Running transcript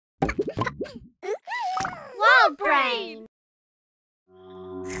Frog brain!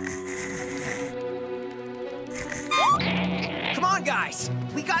 Come on, guys!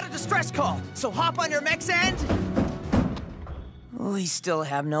 We got a distress call, so hop on your mechs and... We still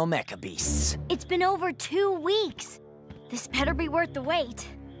have no Mecha Beasts. It's been over 2 weeks. This better be worth the wait.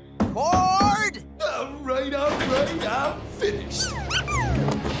 Board! All right, I'm finished.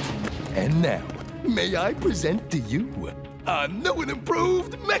 And now, may I present to you our new and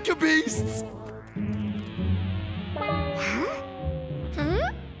improved Mecha Beasts?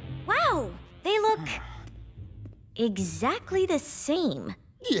 Wow, they look exactly the same.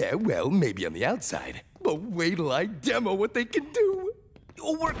 Yeah, well, maybe on the outside. But wait till I demo what they can do.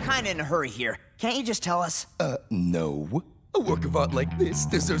 We're kinda in a hurry here. Can't you just tell us? No. A work of art like this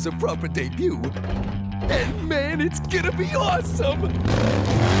deserves a proper debut. And man, it's gonna be awesome!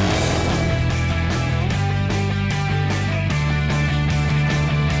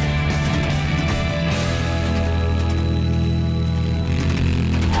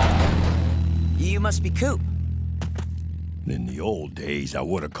 You must be Coop. In the old days, I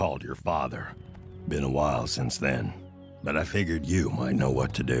would have called your father. Been a while since then. But I figured you might know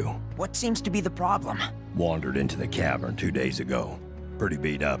what to do. What seems to be the problem? Wandered into the cavern 2 days ago. Pretty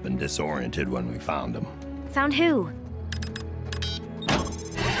beat up and disoriented when we found him. Found who?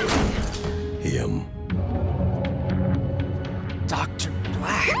 Him. Dr.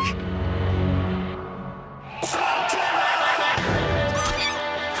 Blakk.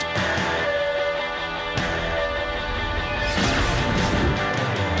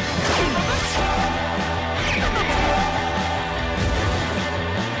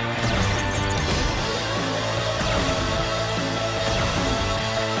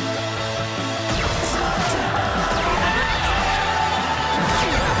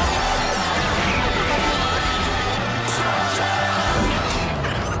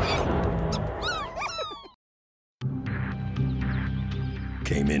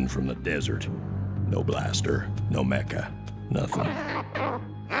 Came in from the desert. No blaster, no mecha, nothing.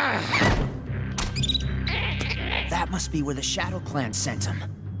 That must be where the Shadow Clan sent him.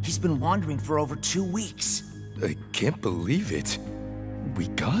 He's been wandering for over 2 weeks. I can't believe it. We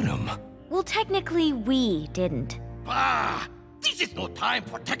got him. Well, technically, we didn't. Ah, this is no time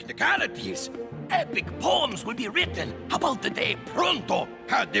for technicalities. Epic poems will be written about the day Pronto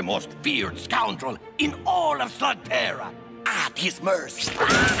had the most feared scoundrel in all of Slugterra at his mercy.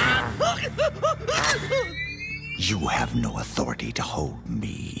 You have no authority to hold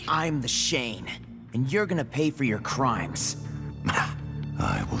me. I'm the Shane, and you're gonna pay for your crimes.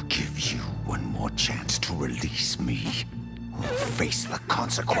 I will give you one more chance to release me, or face the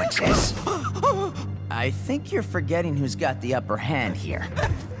consequences. I think you're forgetting who's got the upper hand here.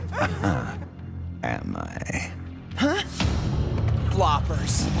 Am I? Huh?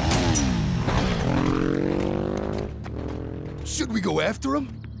 Floppers. Should we go after him?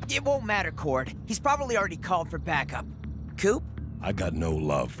 It won't matter, Cord. He's probably already called for backup. Coop? I got no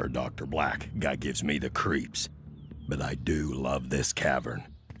love for Dr. Blakk. Guy gives me the creeps. But I do love this cavern.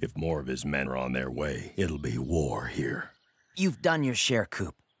 If more of his men are on their way, it'll be war here. You've done your share,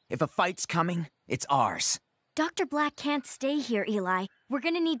 Coop. If a fight's coming, it's ours. Dr. Blakk can't stay here, Eli. We're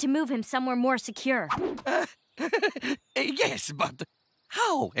gonna need to move him somewhere more secure. Yes, but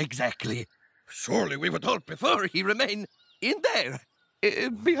how exactly? Surely we would all prefer he remain in there,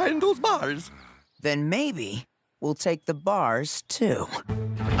 behind those bars. Then maybe we'll take the bars, too.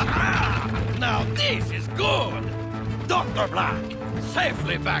 Aha! Now this is good! Dr. Blakk,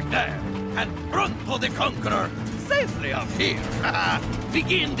 safely back there, and Pronto the Conqueror, safely up here.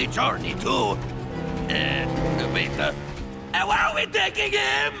 Begin the journey to... wait, where are we taking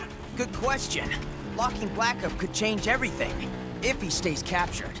him? Good question. Locking Blakk up could change everything, if he stays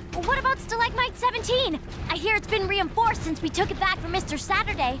captured. What about Stalagmite 17? I hear it's been reinforced since we took it back from Mr.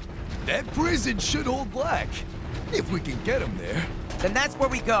 Saturday. That prison should hold Blakk. If we can get him there. Then that's where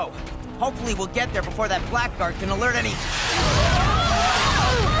we go. Hopefully we'll get there before that Blakk Guard can alert any...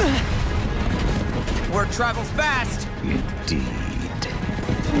 Word travels fast! Indeed.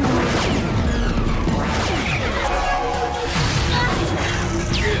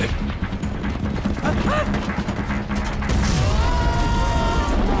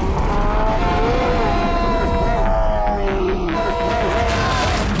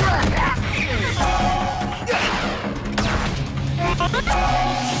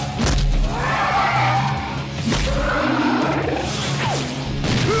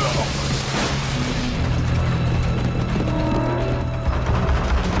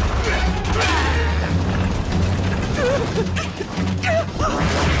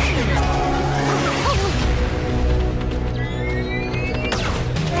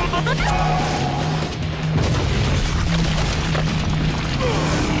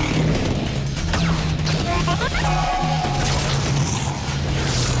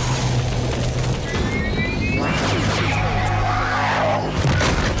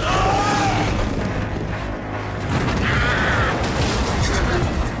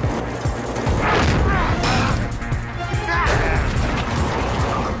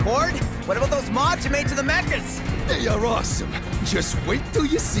 Just wait till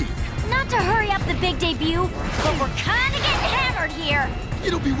you see. Not to hurry up the big debut, but we're kinda getting hammered here.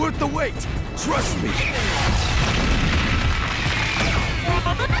 It'll be worth the wait. Trust me.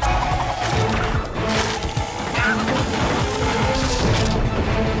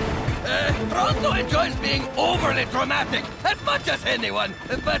 Pronto enjoys being overly dramatic as much as anyone,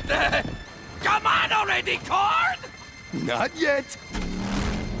 but come on already, Cord! Not yet.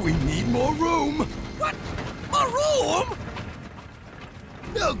 We need more room. What? More room?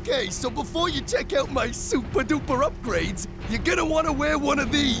 Okay, so before you check out my super-duper upgrades, you're gonna want to wear one of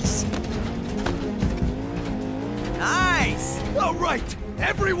these. Nice! All right,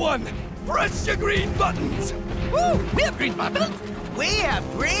 everyone, press your green buttons. Woo! We have green buttons? We have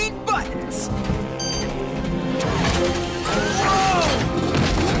green buttons!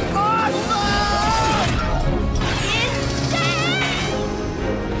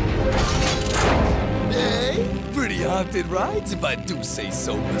 Hey, pretty haunted rides if I do say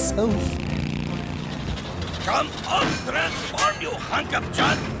so myself. Come on, transform, you hunk of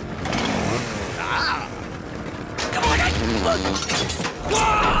junk! Ah! Come on,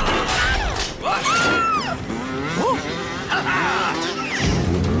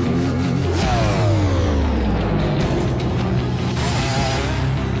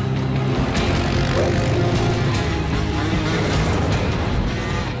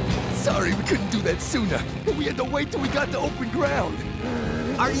 Sorry we couldn't do that sooner. We had to wait till we got to open ground.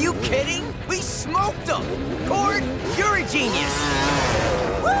 Are you kidding? We smoked them! Cord, you're a genius!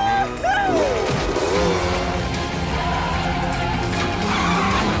 Woo-hoo!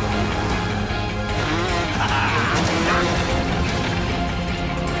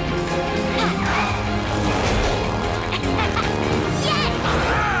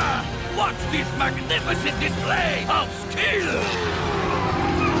 watch this magnificent display of skill!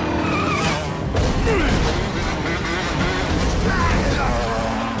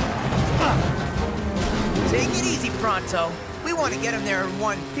 Take it easy, Pronto. We want to get him there in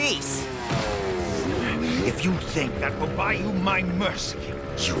one piece. If you think that will buy you my mercy,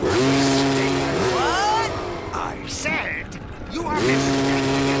 you are mistaken. What? I said you are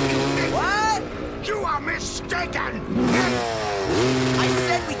mistaken. What? You are mistaken. I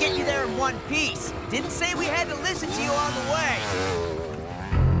said we get you there in one piece. Didn't say we had to listen to you on the way.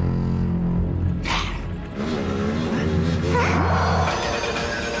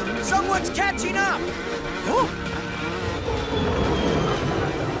 Someone's catching up! Oh.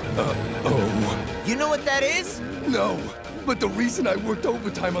 You know what that is? No, but the reason I worked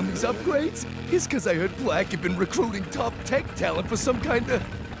overtime on these upgrades is because I heard Blakk had been recruiting top tech talent for some kind of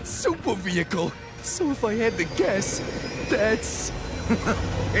super vehicle. So if I had to guess, that's...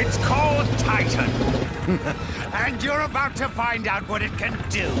 It's called Titan. And you're about to find out what it can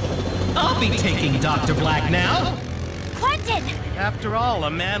do. I'll be taking Dr. Blakk now. Quentin! After all, a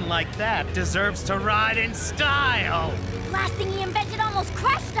man like that deserves to ride in style. Last thing he invented almost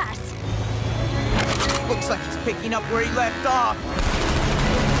crushed us. Looks like he's picking up where he left off.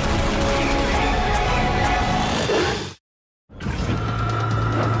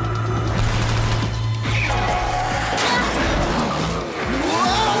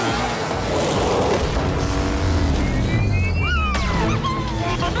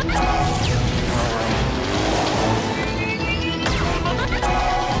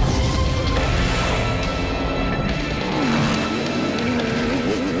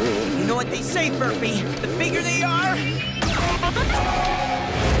 You know what they say, Burpee? The bigger they are,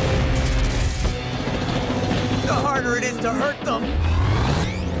 the harder it is to hurt them.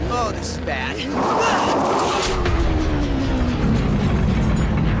 Oh, this is bad.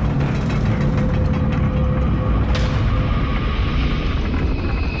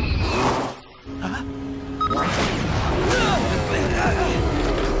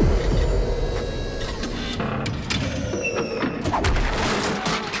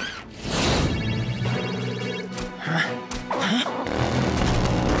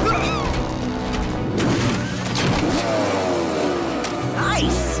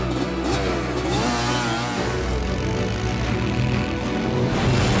 Nice!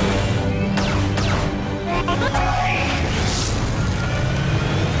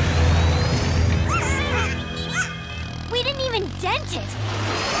 We didn't even dent it.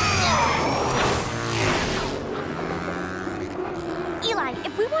 Eli,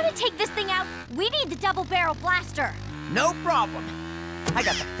 if we want to take this thing out, we need the double-barrel blaster. No problem. I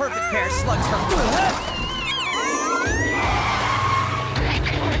got the perfect pair of slugs for...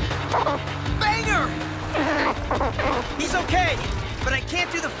 Banger! He's okay, but I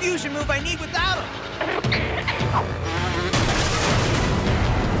can't do the fusion move I need without him.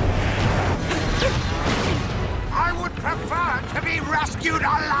 I I would prefer to be rescued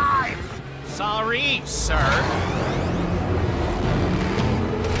alive! Sorry, sir.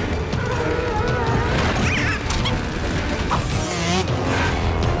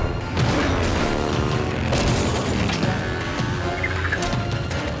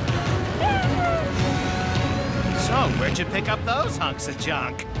 So, where'd you pick up those hunks of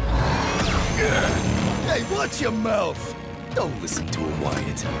junk? Hey, watch your mouth! Don't listen to him,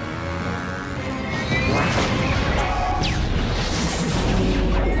 Wyatt.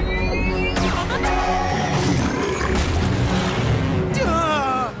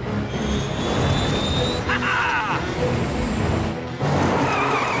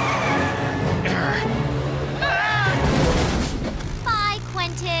 Bye,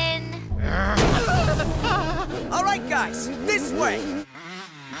 Quentin. All right, guys, this way.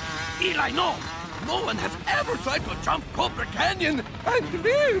 Eli, no! No one has ever tried to jump Cobra Canyon and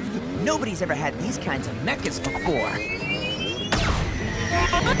lived! Nobody's ever had these kinds of mechas before.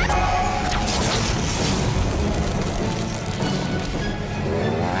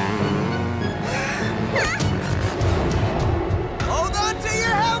 Hold on to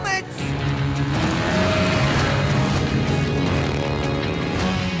your helmets!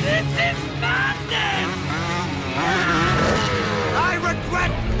 This is madness! I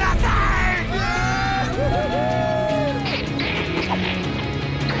regret nothing!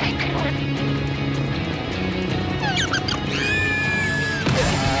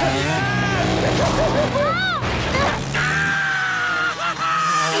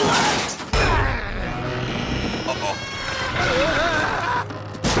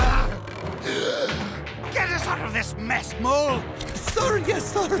 Get us out of this mess, Mole! Sorry,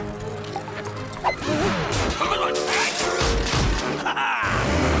 yes, sir.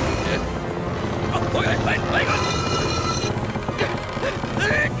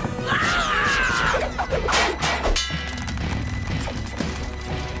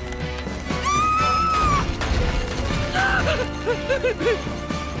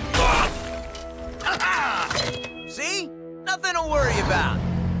 See? Nothing to worry about.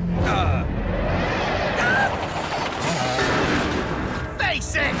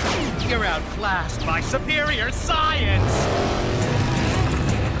 Face it! You're outclassed by superior science!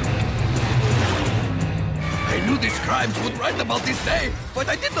 I knew these scribes would write about this day, but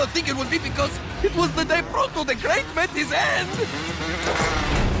I did not think it would be because it was the day Proto the Great met his end!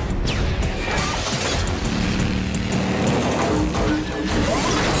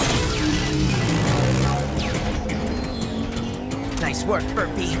 Nice work,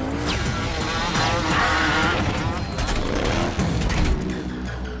 Burpee.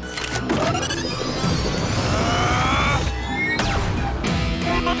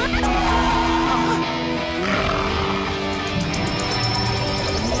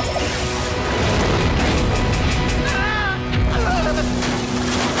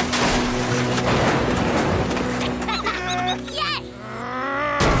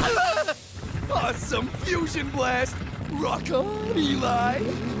 Awesome fusion blast! Rock on, Eli!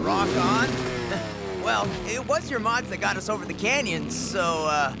 Rock on? Well, it was your mods that got us over the canyon, so,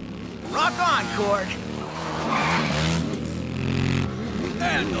 rock on, Cord.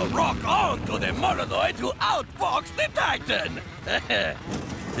 And rock on to the Mordoid who outfoxed the Titan!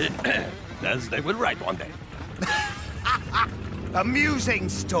 As they will write one day. Amusing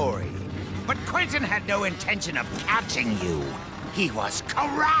story. But Quentin had no intention of catching you. He was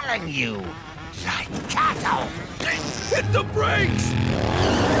corralling you. Like cattle. Hit the brakes!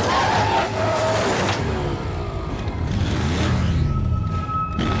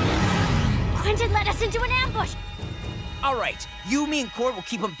 Quentin led us into an ambush. All right, you, me, and Cord will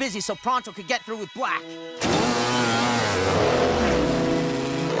keep him busy so Pronto could get through with Blakk.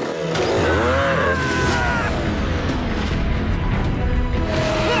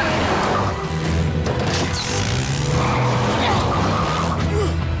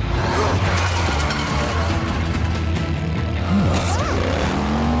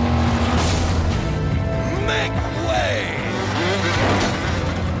 Make way!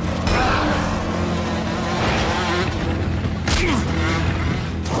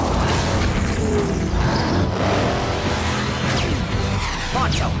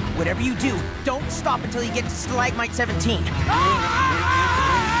 Pronto, whatever you do, don't stop until you get to Stalagmite 17. The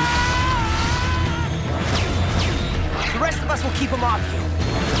rest of us will keep him off you.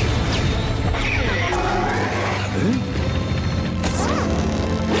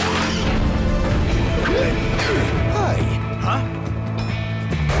 Hi. Huh?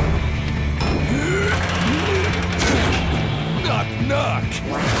 Knock, knock!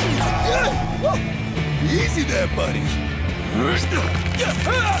 Easy there, buddy.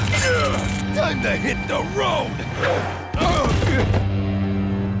 Time to hit the road!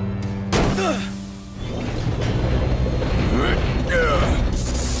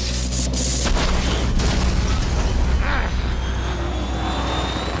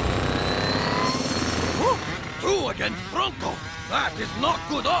 Two against Pronto. That is not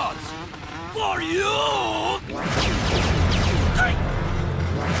good odds. For you!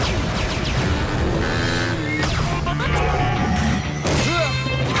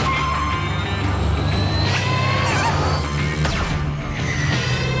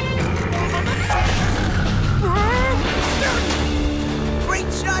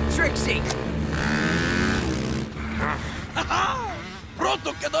 Great shot, Trixie!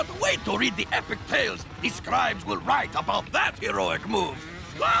 Pronto cannot wait to read the epic tales the scribes will write about that heroic move.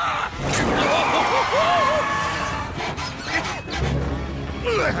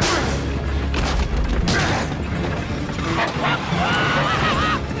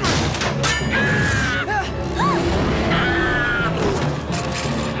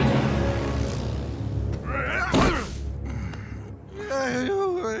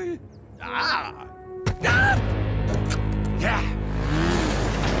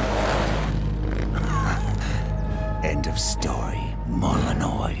 End of story,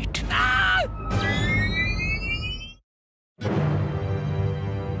 Molanoid.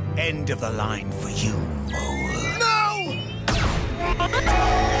 End of the line for you, Mole. No!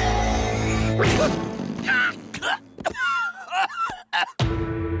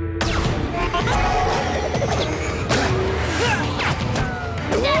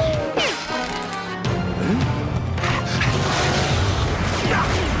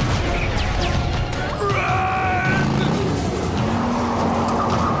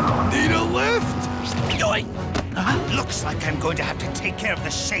 Need a lift? Looks like I'm going to have to take care of the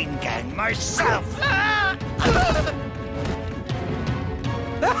Shane gang myself.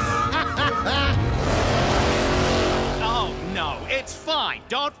 Oh, no, it's fine.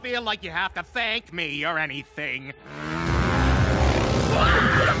 Don't feel like you have to thank me or anything.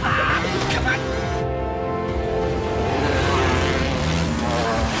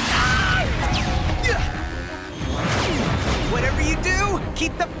 Whatever you do,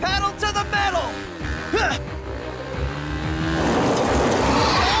 keep the pedal to the metal!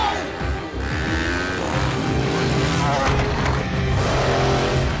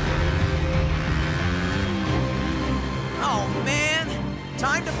 Oh, man!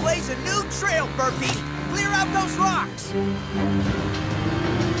 Time to blaze a new trail, Burpee! Clear out those rocks!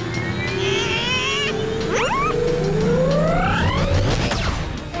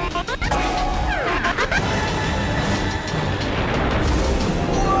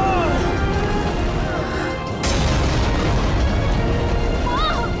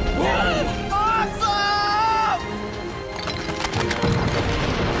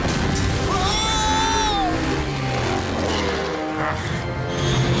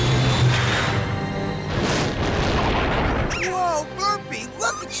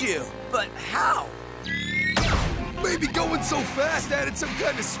 You, but how? Maybe going so fast added some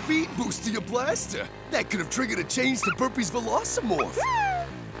kind of speed boost to your blaster. That could have triggered a change to Burpee's Velocimorph.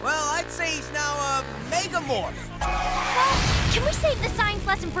 Well, I'd say he's now a Megamorph. Can we save the science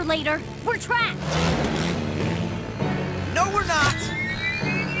lesson for later? We're trapped. No, we're not.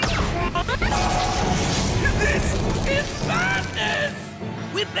 This is madness!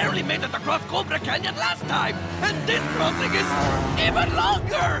 We barely made it across Cobra Canyon last time, and this crossing is even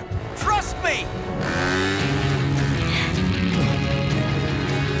longer! Trust me!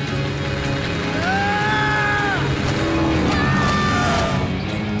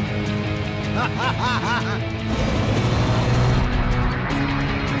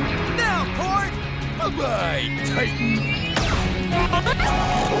 Now, Cord! Bye-bye, Titan!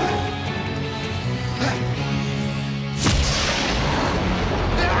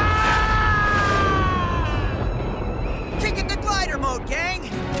 Kick into glider mode, gang!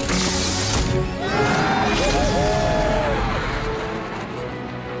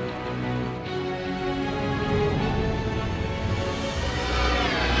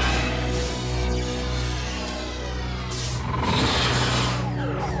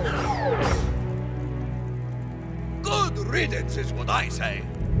 Good riddance is what I say.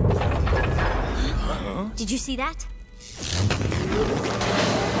 Did you see that?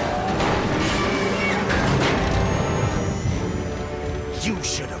 You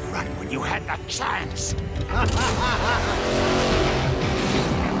should have run when you had the chance.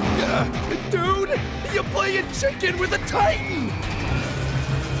 Dude, you're playing chicken with a Titan!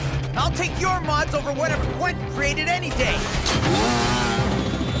 I'll take your mods over whatever Quentin created any day!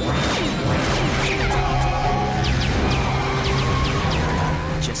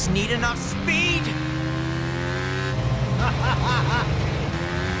 just need enough speed.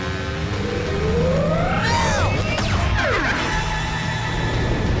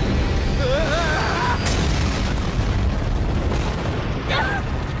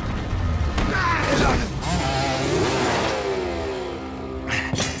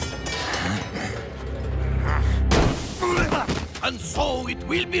 And so it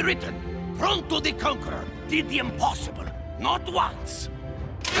will be written, Pronto the Conqueror did the impossible, not once,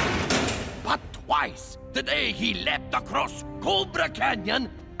 but twice, the day he leapt across Cobra Canyon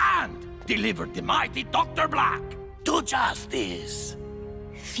and delivered the mighty Dr. Blakk to justice.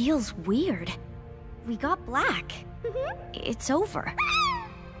 Feels weird. We got Blakk. It's over.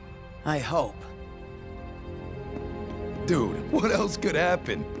 I hope. Dude, what else could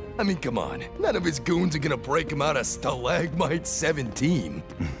happen? I mean, come on. None of his goons are gonna break him out of Stalagmite 17.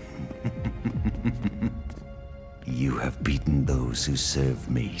 You have beaten those who serve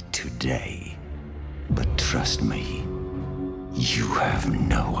me today. But trust me, you have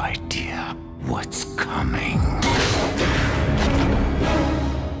no idea what's coming.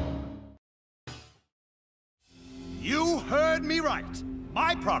 You heard me right.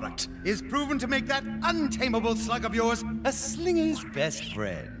 My product is proven to make that untamable slug of yours a slinger's best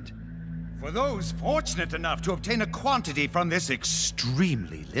friend. For those fortunate enough to obtain a quantity from this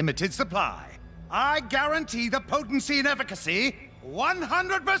extremely limited supply, I guarantee the potency and efficacy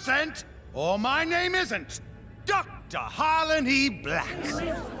 100%, or my name isn't Dr. Harlan E. Blakk.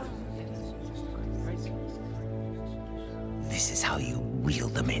 This is how you wheel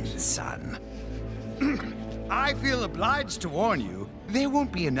them in, son. I feel obliged to warn you, there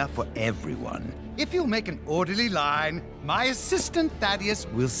won't be enough for everyone. If you'll make an orderly line, my assistant Thaddeus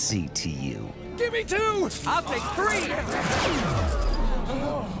will see to you. Give me 2! I'll take 3!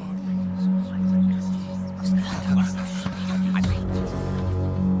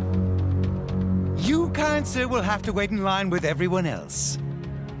 You, kind sir, will have to wait in line with everyone else.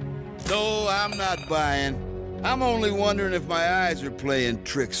 No, I'm not buying. I'm only wondering if my eyes are playing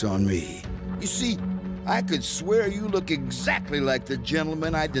tricks on me. You see, I could swear you look exactly like the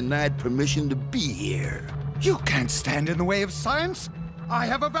gentleman I denied permission to be here. You can't stand in the way of science. I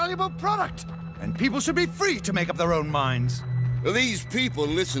have a valuable product, and people should be free to make up their own minds. Well, these people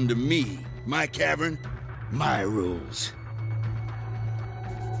listen to me, my cavern, my rules.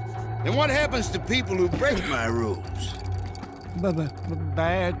 And what happens to people who break my rules?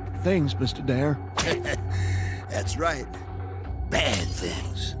 Bad things, Mr. Dare. That's right. Bad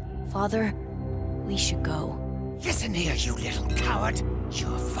things. Father, we should go. Listen here, you little coward.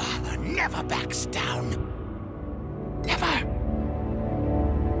 Your father never backs down. Never.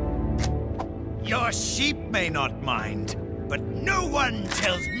 Your sheep may not mind, but no one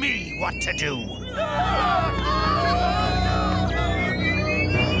tells me what to do.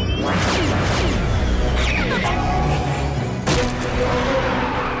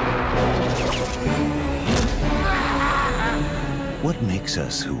 What makes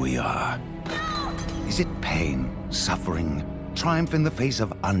us who we are? Is it pain, suffering, triumph in the face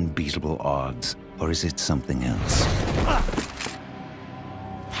of unbeatable odds? Or is it something else?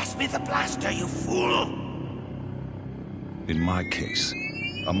 Pass me the blaster, you fool! In my case,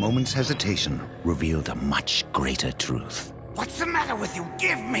 a moment's hesitation revealed a much greater truth. What's the matter with you?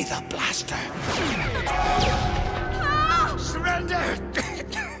 Give me the blaster! Surrender!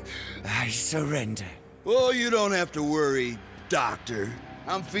 I surrender. Oh, you don't have to worry, Doctor.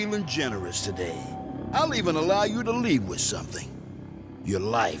 I'm feeling generous today. I'll even allow you to leave with something. Your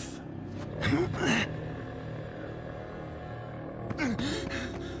life.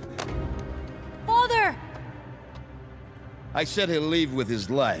 Father! I said he'll leave with his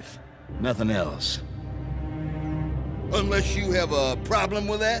life. Nothing else. Unless you have a problem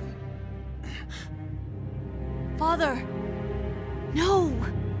with that? Father! No!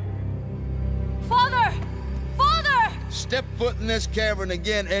 Father! Father! Step foot in this cavern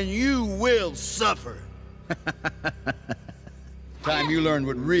again and you will suffer. Time you learn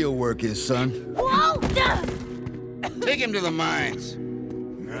what real work is, son. Whoa! Take him to the mines.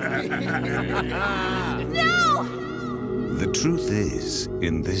 No! The truth is,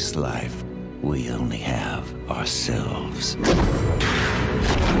 in this life, we only have ourselves.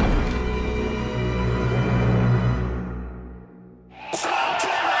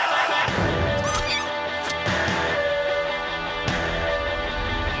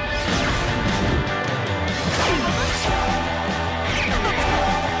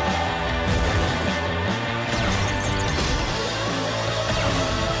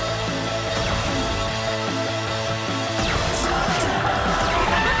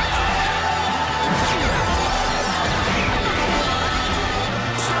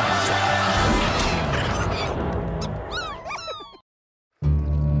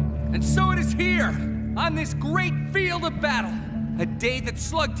 And so it is here, on this great field of battle. A day that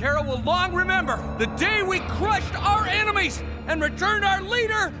Slugterra will long remember. The day we crushed our enemies and returned our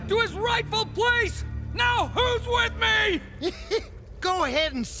leader to his rightful place. Now who's with me? Go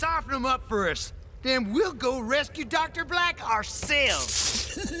ahead and soften him up for us. Then we'll go rescue Dr. Blakk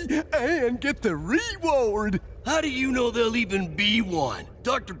ourselves. And get the reward. How do you know there'll even be one?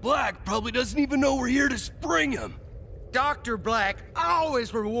 Dr. Blakk probably doesn't even know we're here to spring him. Dr. Blakk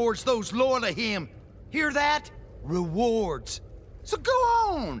always rewards those loyal to him. Hear that? Rewards. So go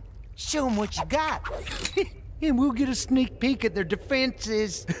on. Show them what you got. And we'll get a sneak peek at their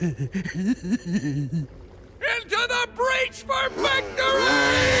defenses. Into the breach for victory!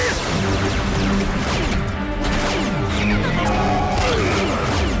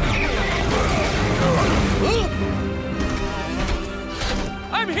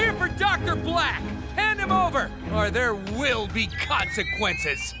 I'm here for Dr. Blakk! Hand him over, or there will be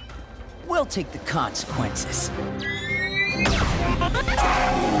consequences! We'll take the consequences.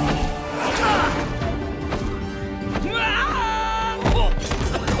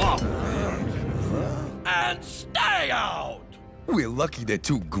 And stay out! We're lucky they're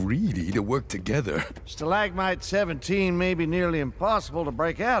too greedy to work together. Stalagmite 17 may be nearly impossible to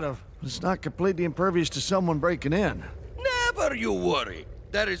break out of, but it's not completely impervious to someone breaking in. Never you worry.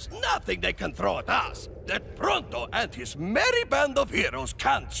 There is nothing they can throw at us that Pronto and his merry band of heroes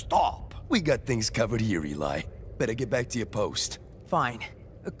can't stop. We got things covered here, Eli. Better get back to your post. Fine.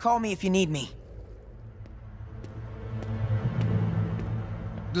 Call me if you need me.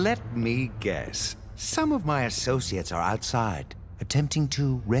 Let me guess. Some of my associates are outside, attempting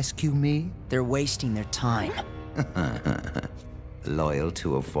to rescue me? They're wasting their time. Loyal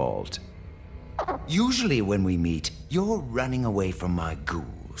to a fault. Usually when we meet, you're running away from my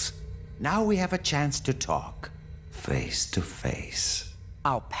ghouls. Now we have a chance to talk, face to face.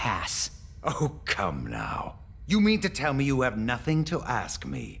 I'll pass. Oh, come now. You mean to tell me you have nothing to ask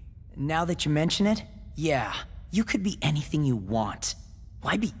me? Now that you mention it, yeah. You could be anything you want.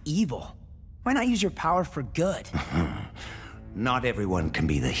 Why be evil? Why not use your power for good? Not everyone can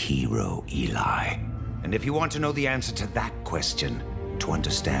be the hero, Eli. And if you want to know the answer to that question, to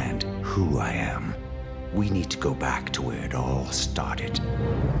understand who I am, we need to go back to where it all started.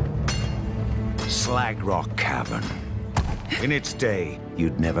 Slag Rock Cavern. In its day,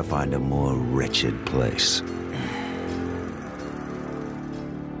 you'd never find a more wretched place.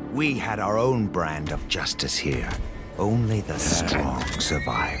 We had our own brand of justice here. Only the strong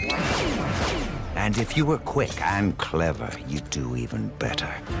survived. And if you were quick and clever, you'd do even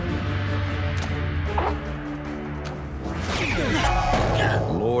better.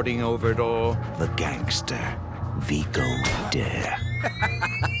 Lording over it all, the gangster, Vigo Dare.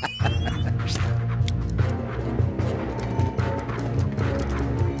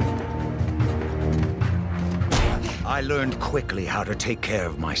 I learned quickly how to take care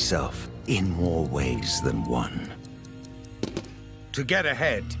of myself in more ways than one. To get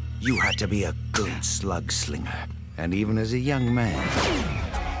ahead, you had to be a good slug slinger. And even as a young man,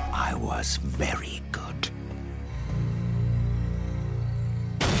 I was very good.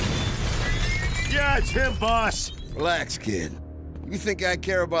 Yeah, it's him, boss. Relax, kid. You think I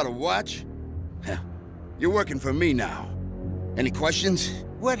care about a watch? You're working for me now. Any questions?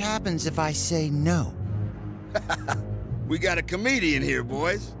 What happens if I say no? We got a comedian here,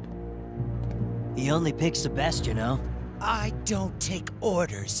 boys. He only picks the best, you know. I don't take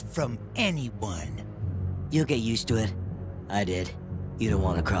orders from anyone. You'll get used to it. I did. You don't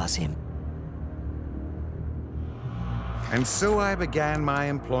want to cross him. And so I began my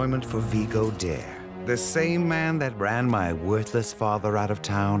employment for Vigo Dare, the same man that ran my worthless father out of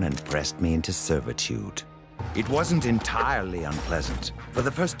town and pressed me into servitude. It wasn't entirely unpleasant. For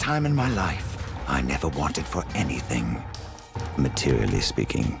the first time in my life, I never wanted for anything, materially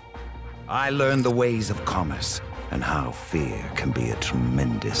speaking. I learned the ways of commerce and how fear can be a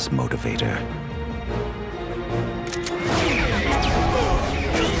tremendous motivator.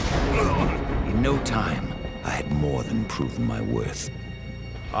 In no time, I had more than proven my worth.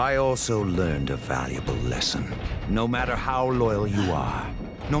 I also learned a valuable lesson. No matter how loyal you are,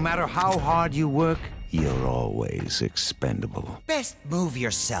 no matter how hard you work, you're always expendable. Best move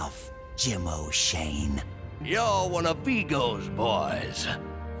yourself, Jim O'Shane. You're one of Vigo's boys.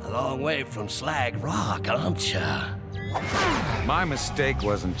 A long way from Slag Rock, aren't ya? My mistake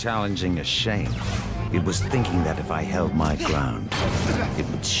wasn't challenging a Shane. It was thinking that if I held my ground, it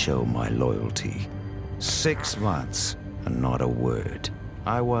would show my loyalty. 6 months, and not a word.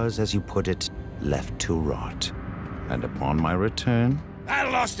 I was, as you put it, left to rot. And upon my return... I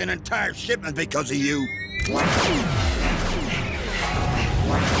lost an entire shipment because of you.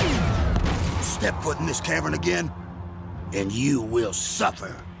 step foot in this cavern again, and you will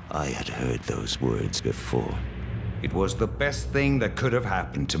suffer. I had heard those words before. It was the best thing that could have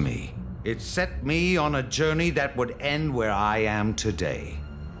happened to me. It set me on a journey that would end where I am today.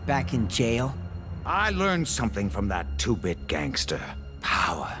 Back in jail? I learned something from that two-bit gangster.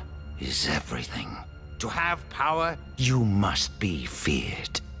 Power is everything. To have power, you must be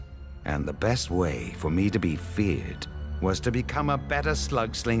feared. And the best way for me to be feared was to become a better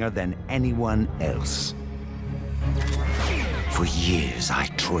slugslinger than anyone else. For years, I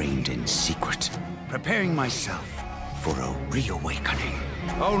trained in secret, preparing myself for a reawakening.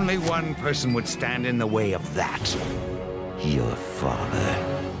 Only one person would stand in the way of that. Your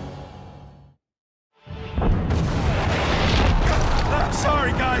father.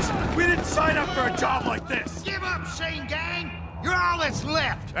 Sorry, guys. We didn't sign up for a job like this. Give up, Shane gang! You're all that's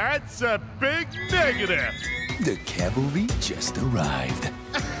left! That's a big negative. The cavalry just arrived.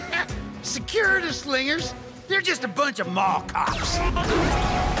 Security slingers? They're just a bunch of mall cops.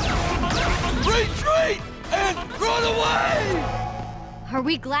 Retreat and run away! Are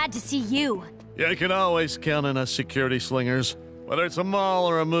we glad to see you? You can always count on us security slingers. Whether it's a mall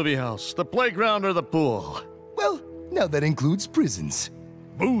or a movie house, the playground or the pool. Well, now that includes prisons.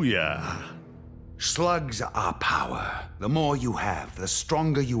 Booyah! Slugs are power. The more you have, the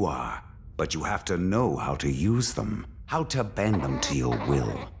stronger you are. But you have to know how to use them, how to bend them to your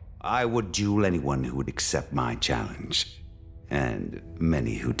will. I would duel anyone who would accept my challenge, and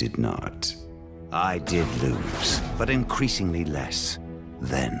many who did not. I did lose, but increasingly less.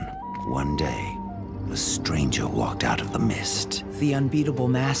 Then, one day, a stranger walked out of the mist. The unbeatable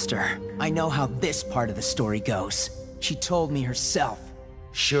master. I know how this part of the story goes. She told me herself.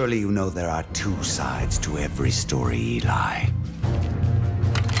 Surely you know there are two sides to every story, Eli.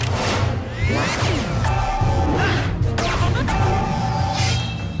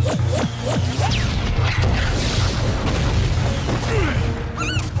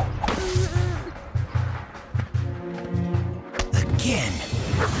 Again.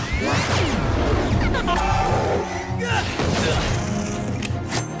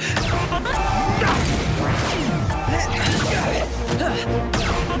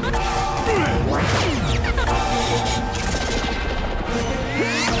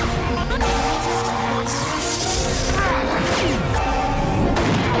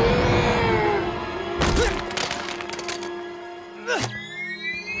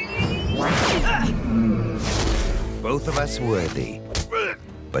 Both of us worthy,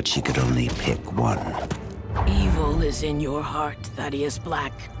 but she could only pick one. Evil is in your heart, Thaddeus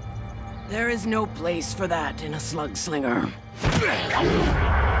Blakk. There is no place for that in a slugslinger.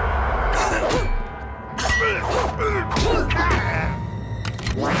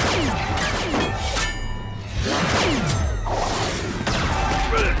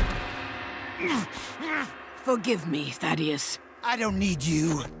 Forgive me, Thaddeus. I don't need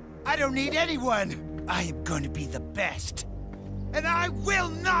you. I don't need anyone. I am going to be the best. And I will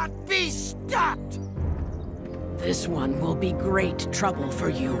not be stopped! This one will be great trouble for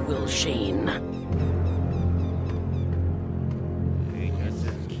you, Will Shane.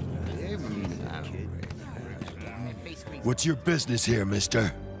 What's your business here,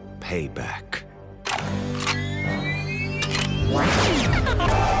 mister? Payback.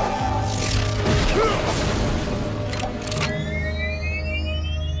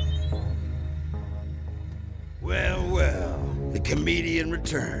 Well, well, the comedian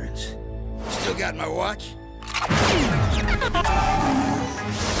returns. Still got my watch?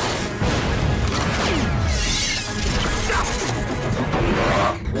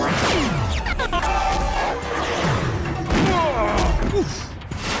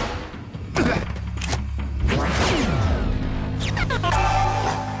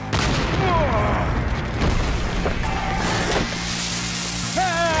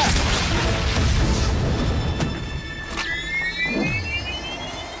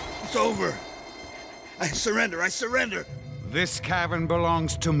 It's over. I surrender. This cavern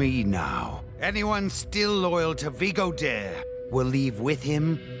belongs to me now. Anyone still loyal to Vigo Dare will leave with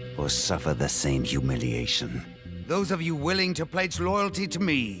him or suffer the same humiliation. Those of you willing to pledge loyalty to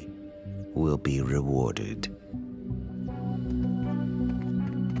me will be rewarded.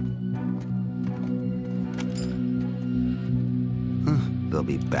 They'll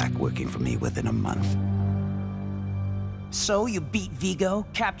be back working for me within a month. So you beat Vigo,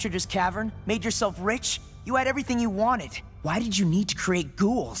 captured his cavern, made yourself rich? You had everything you wanted. Why did you need to create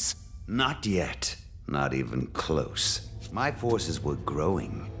ghouls? Not yet. Not even close. My forces were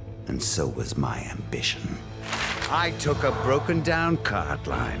growing, and so was my ambition. I took a broken-down cart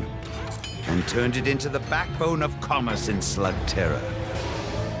line and turned it into the backbone of commerce in Slugterra.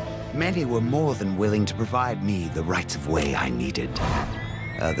 Many were more than willing to provide me the rights of way I needed.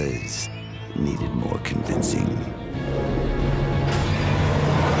 Others needed more convincing.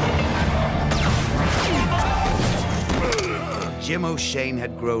 Jim O'Shane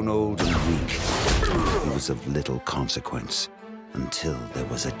had grown old and weak. He was of little consequence until there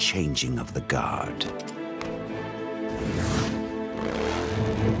was a changing of the guard.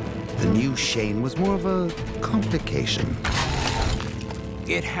 The new Shane was more of a complication.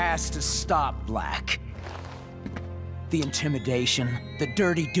 It has to stop, Blakk. The intimidation, the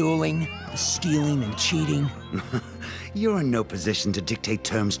dirty dueling, the stealing and cheating. You're in no position to dictate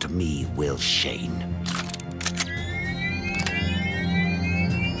terms to me, Will Shane.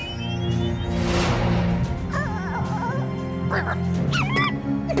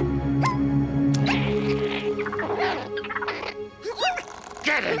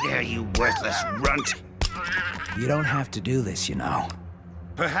 Get in there, you worthless runt! You don't have to do this, you know.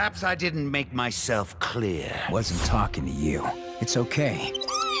 Perhaps I didn't make myself clear. Wasn't talking to you. It's okay.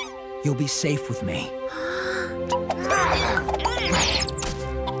 You'll be safe with me.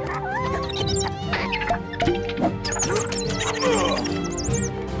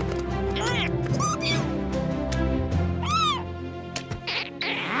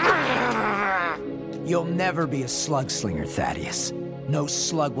 You'll never be a slugslinger, Thaddeus. No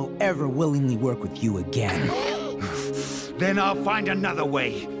slug will ever willingly work with you again. Then I'll find another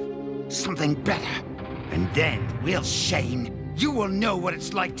way. Something better. And then, Will Shane, you will know what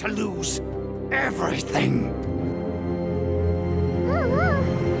it's like to lose everything.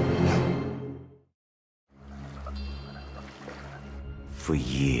 For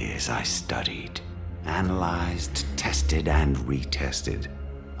years I studied, analyzed, tested, and retested.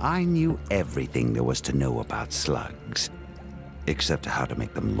 I knew everything there was to know about slugs, except how to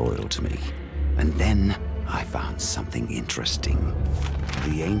make them loyal to me. And then I found something interesting.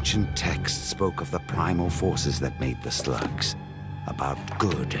 The ancient text spoke of the primal forces that made the slugs, about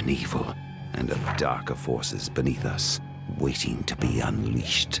good and evil, and of darker forces beneath us, waiting to be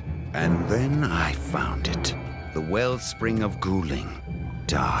unleashed. And then I found it, the wellspring of ghouling,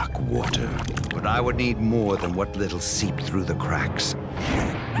 dark water. But I would need more than what little seeped through the cracks.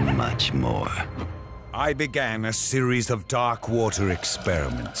 Much more. I began a series of dark water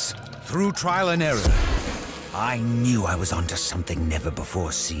experiments. Through trial and error, I knew I was onto something never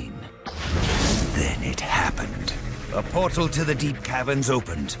before seen. Then it happened. A portal to the deep caverns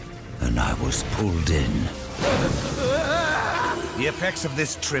opened, and I was pulled in. The effects of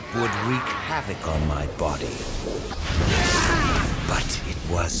this trip would wreak havoc on my body. But it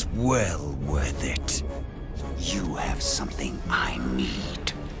was well worth it. You have something I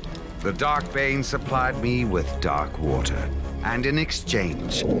need. The Darkbane supplied me with dark water, and in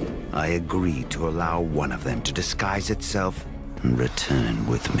exchange, I agreed to allow one of them to disguise itself and return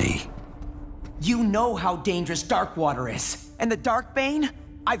with me. You know how dangerous dark water is. And the Darkbane?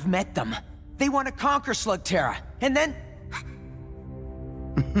 I've met them. They want to conquer Slugterra, and then...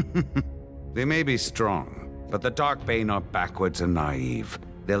 They may be strong, but the Darkbane are backwards and naive.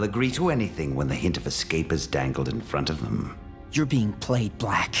 They'll agree to anything when the hint of escape is dangled in front of them. You're being played,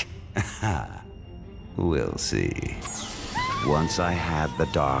 Blakk. We'll see. Once I had the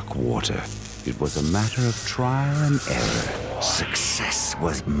dark water, it was a matter of trial and error. Success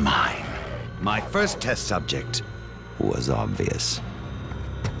was mine. My first test subject was obvious.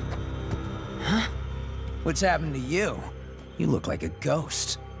 Huh? What's happened to you? You look like a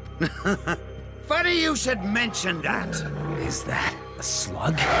ghost. Funny you should mention that. Is that a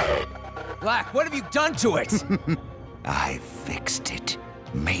slug? Blakk, what have you done to it? I fixed it.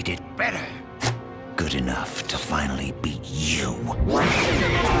 Made it better. Good enough to finally beat you.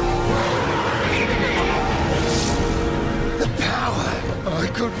 The power I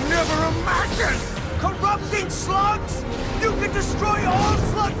could never imagine! Corrupting slugs? You can destroy all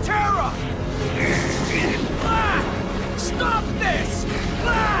Slugterra! Blakk! Stop this!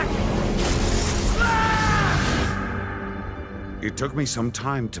 Blakk! Blakk! It took me some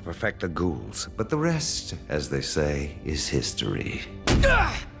time to perfect the ghouls, but the rest, as they say, is history.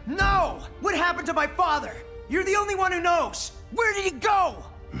 No! What happened to my father? You're the only one who knows! Where did he go?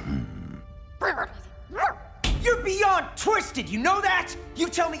 You're beyond twisted, you know that? You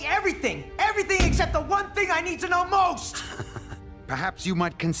tell me everything! Everything except the one thing I need to know most! Perhaps you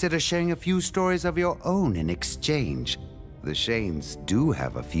might consider sharing a few stories of your own in exchange. The Shanes do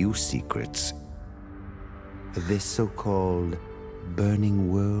have a few secrets. This so-called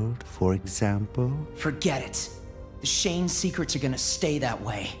burning world, for example? Forget it. The Shane secrets are gonna stay that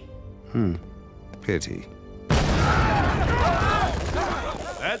way. Pity.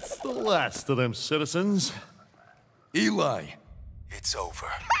 That's the last of them, citizens. Eli, it's over.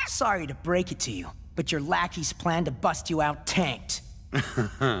 Sorry to break it to you, but your lackeys plan to bust you out tanked.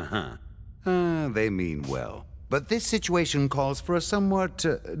 They mean well. But this situation calls for a somewhat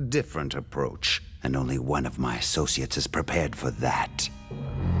different approach, and only one of my associates is prepared for that.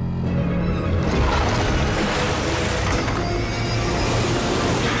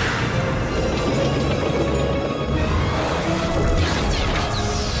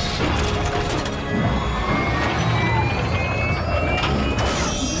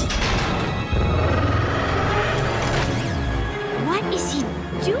 What is he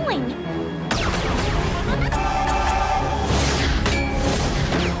doing?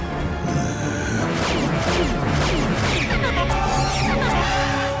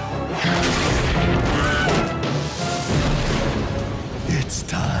 It's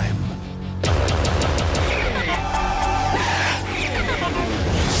time.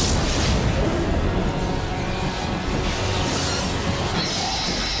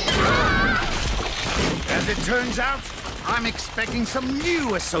 As it turns out, I'm expecting some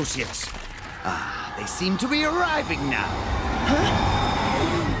new associates. They seem to be arriving now.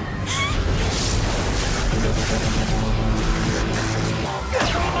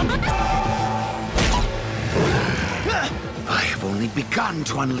 I have only begun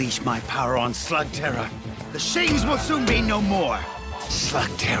to unleash my power on Slugterra. The Shanes will soon be no more.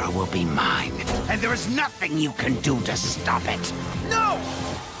 Slugterra will be mine, and there is nothing you can do to stop it. No!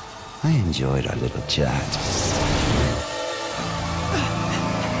 I enjoyed our little chat.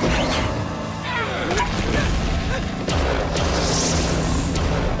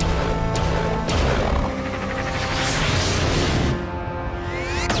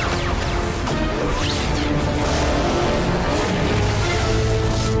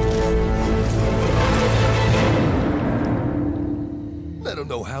 I don't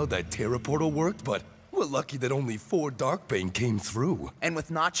know how that Terra portal worked, but we're lucky that only 4 Darkbane came through. And with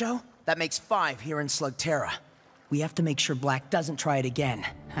Nacho, that makes 5 here in Slugterra. We have to make sure Blakk doesn't try it again.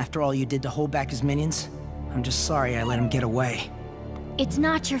 After all you did to hold back his minions, I'm just sorry I let him get away. It's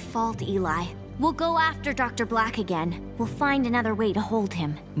not your fault, Eli. We'll go after Dr. Blakk again. We'll find another way to hold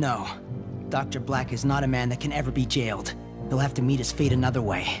him. No. Dr. Blakk is not a man that can ever be jailed. He'll have to meet his fate another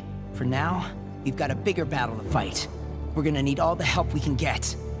way. For now, we've got a bigger battle to fight. We're gonna need all the help we can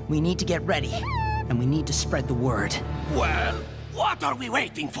get. We need to get ready, and we need to spread the word. Well, what are we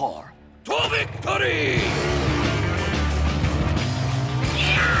waiting for? To victory!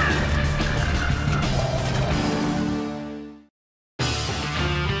 Yeah!